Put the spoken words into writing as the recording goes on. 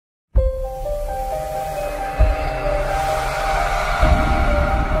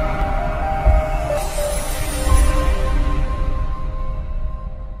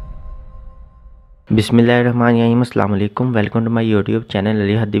बिस्मिल्लाहिर्रहमानिर्रहीम, अस्सलाम वालेकुम। Welcome to my YouTube channel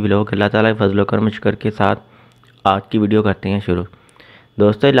Ali हद्दी vlog. अल्लाह ताला के फजल करम शुक्र के साथ आज की वीडियो करते हैं शुरू।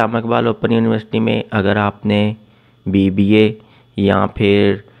 दोस्तों, इलामा इकबाल ओपन यूनिवर्सिटी में अगर आपने बीबीए या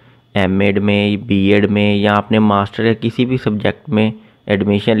फिर एमएड में, बीएड में या आपने मास्टर या किसी भी सब्जेक्ट में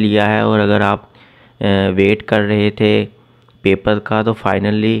एडमिशन लिया है और अगर आप वेट कर रहे थे पेपर का, तो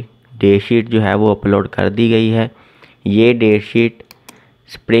फाइनली डेट शीट जो है वो अपलोड कर दी गई है। ये डेट शीट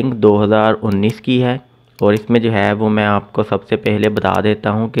स्प्रिंग 2019 की है और इसमें जो है वो मैं आपको सबसे पहले बता देता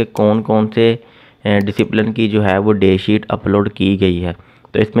हूँ कि कौन कौन से डिसिप्लिन की जो है वो डेट शीट अपलोड की गई है।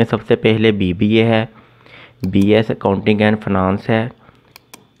 तो इसमें सबसे पहले बीबीए है, बीएस अकाउंटिंग एंड फाइनेंस है,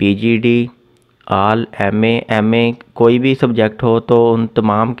 पीजीडी, आल, एमए कोई भी सब्जेक्ट हो तो उन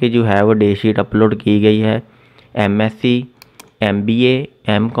तमाम की जो है वो डेट शीट अपलोड की गई है। MSc, MBA,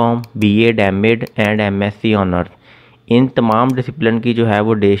 MCom, BEd, MEd and MSc honours, इन तमाम डिसिप्लिन की जो है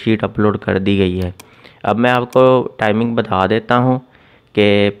वो डेट शीट अपलोड कर दी गई है। अब मैं आपको टाइमिंग बता देता हूँ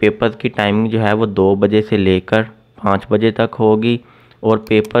कि पेपर की टाइमिंग जो है वो 2 बजे से लेकर 5 बजे तक होगी और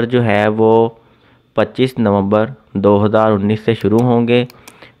पेपर जो है वो 25 नवंबर 2019 से शुरू होंगे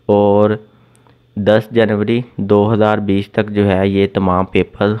और 10 जनवरी 2020 तक जो है ये तमाम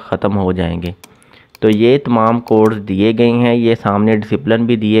पेपर ख़त्म हो जाएंगे। तो ये तमाम कोर्स दिए गए हैं, ये सामने डिसिप्लिन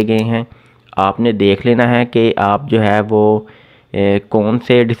भी दिए गए हैं। आपने देख लेना है कि आप जो है वो कौन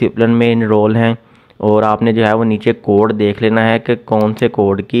से डिसिप्लिन में इनरोल हैं और आपने जो है वो नीचे कोड देख लेना है कि कौन से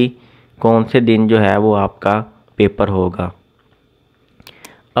कोड की कौन से दिन जो है वो आपका पेपर होगा।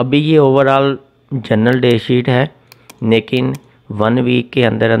 अभी ये ओवरऑल जनरल डेट शीट है, लेकिन 1 वीक के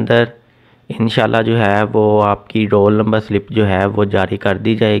अंदर अंदर इंशाल्लाह जो है वो आपकी रोल नंबर स्लिप जो है वो जारी कर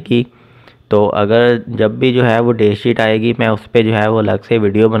दी जाएगी। तो अगर जब भी जो है वो डेट शीट आएगी मैं उस पर जो है वो अलग से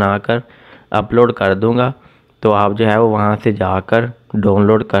वीडियो बनाकर अपलोड कर दूंगा, तो आप जो है वो वहाँ से जाकर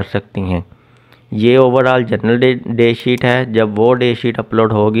डाउनलोड कर सकती हैं। ये ओवरऑल जनरल डेट शीट है। जब वो डेट शीट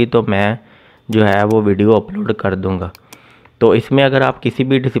अपलोड होगी तो मैं जो है वो वीडियो अपलोड कर दूंगा। तो इसमें अगर आप किसी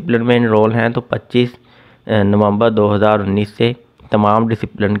भी डिसिप्लिन में इनरोल हैं तो 25 नवंबर 2019 से तमाम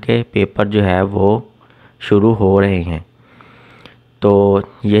डिसिप्लिन के पेपर जो है वो शुरू हो रहे हैं। तो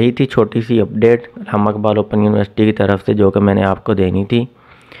यही थी छोटी सी अपडेट इलामा इकबाल ओपन यूनिवर्सिटी की तरफ से जो कि मैंने आपको देनी थी।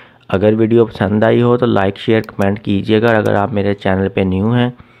 अगर वीडियो पसंद आई हो तो लाइक, शेयर, कमेंट कीजिएगा। अगर आप मेरे चैनल पे न्यू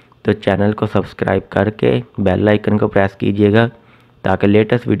हैं तो चैनल को सब्सक्राइब करके बेल आइकन को प्रेस कीजिएगा ताकि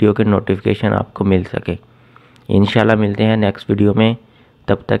लेटेस्ट वीडियो के नोटिफिकेशन आपको मिल सके। इंशाल्लाह मिलते हैं नेक्स्ट वीडियो में,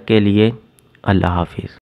 तब तक के लिए अल्लाह हाफिज़।